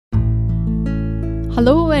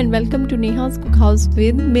Hello and welcome to Neha's Cookhouse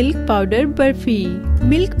with milk powder burfi.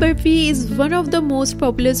 Milk burfi is one of the most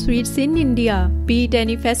popular sweets in India, be it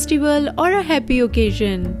any festival or a happy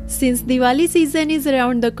occasion. Since Diwali season is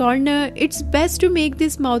around the corner, it's best to make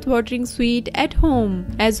this mouth-watering sweet at home,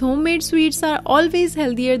 as homemade sweets are always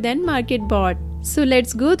healthier than market-bought. So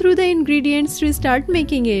let's go through the ingredients to start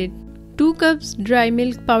making it. 2 cups dry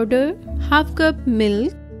milk powder, half cup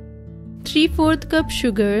milk, 3/4 cup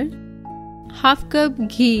sugar, half cup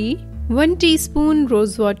ghee, 1 teaspoon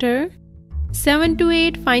rose water, 7 to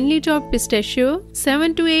 8 finely chopped pistachio,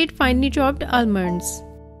 7 to 8 finely chopped almonds.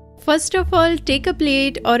 First of all, take a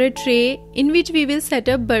plate or a tray in which we will set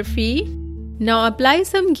up burfi. Now apply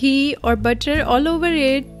some ghee or butter all over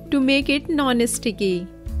it to make it non-sticky.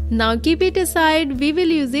 Now keep it aside, we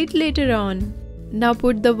will use it later on. Now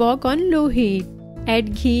put the wok on low heat.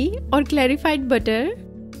 Add ghee or clarified butter,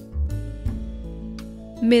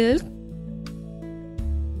 milk,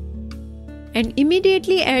 and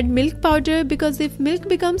immediately add milk powder because if milk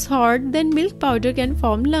becomes hot, then milk powder can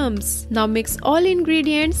form lumps. Now mix all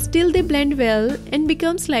ingredients till they blend well and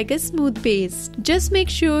becomes like a smooth paste. Just make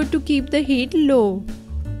sure to keep the heat low.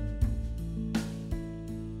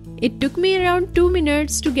 It took me around 2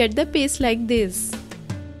 minutes to get the paste like this.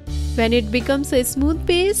 When it becomes a smooth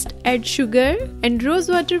paste, add sugar and rose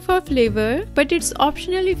water for flavor, but it's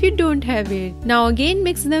optional if you don't have it. Now again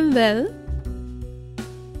mix them well.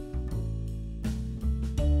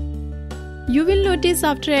 You will notice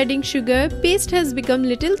after adding sugar, paste has become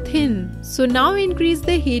little thin. So now increase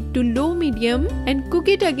the heat to low-medium and cook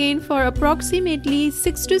it again for approximately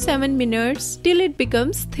 6 to 7 minutes till it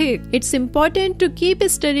becomes thick. It's important to keep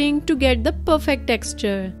stirring to get the perfect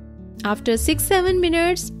texture. After 6-7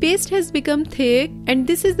 minutes, paste has become thick and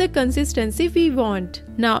this is the consistency we want.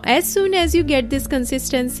 Now as soon as you get this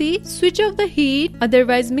consistency, switch off the heat,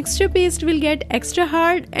 otherwise mixture paste will get extra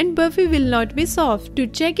hard and burfi will not be soft. To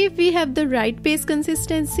check if we have the right paste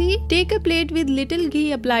consistency, take a plate with little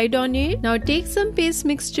ghee applied on it. Now take some paste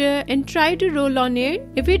mixture and try to roll on it.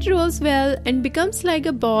 If it rolls well and becomes like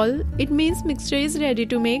a ball, it means mixture is ready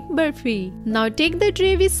to make burfi. Now take the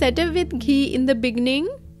tray we set up with ghee in the beginning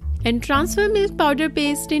and transfer milk powder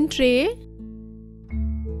paste in tray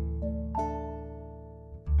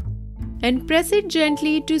and press it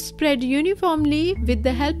gently to spread uniformly with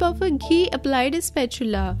the help of a ghee applied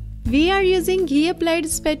spatula. We are using ghee applied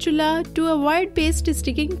spatula to avoid paste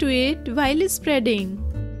sticking to it while spreading.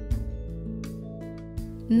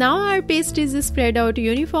 Now our paste is spread out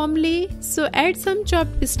uniformly, so add some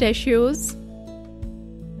chopped pistachios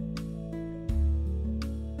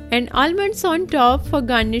and almonds on top for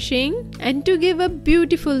garnishing and to give a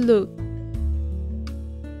beautiful look.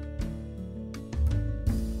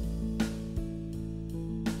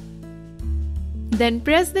 Then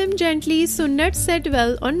press them gently so nuts set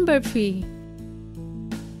well on burfi.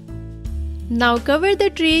 Now cover the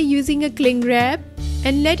tray using a cling wrap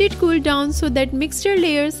and let it cool down so that mixture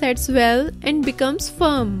layer sets well and becomes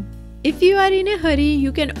firm. If you are in a hurry,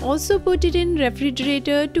 you can also put it in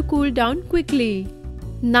refrigerator to cool down quickly.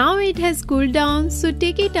 Now it has cooled down, so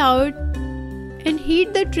take it out and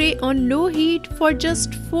heat the tray on low heat for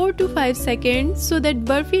just 4 to 5 seconds so that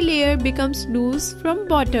burfi layer becomes loose from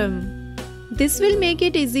bottom. This will make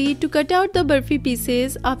it easy to cut out the burfi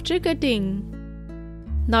pieces after cutting.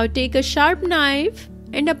 Now take a sharp knife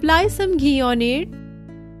and apply some ghee on it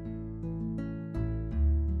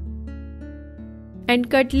and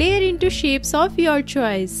cut layer into shapes of your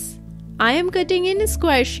choice. I am cutting in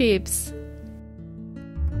square shapes.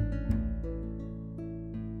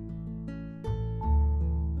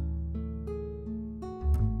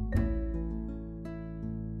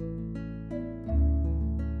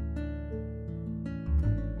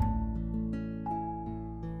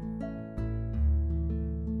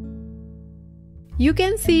 You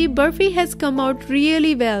can see burfi has come out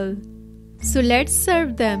really well. So let's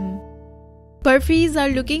serve them. Burfis are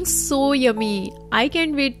looking so yummy. I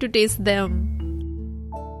can't wait to taste them.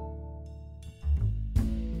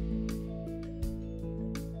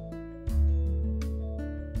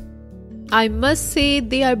 I must say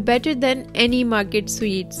they are better than any market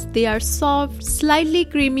sweets. They are soft, slightly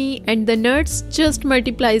creamy, and the nuts just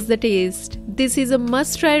multiplies the taste. This is a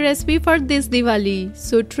must-try recipe for this Diwali.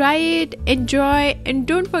 So try it, enjoy, and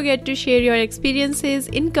don't forget to share your experiences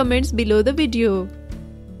in comments below the video.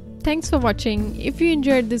 Thanks for watching. If you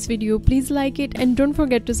enjoyed this video, please like it and don't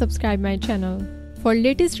forget to subscribe my channel. For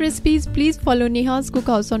latest recipes, please follow Neha's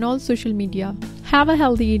Cookhouse on all social media. Have a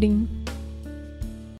healthy eating.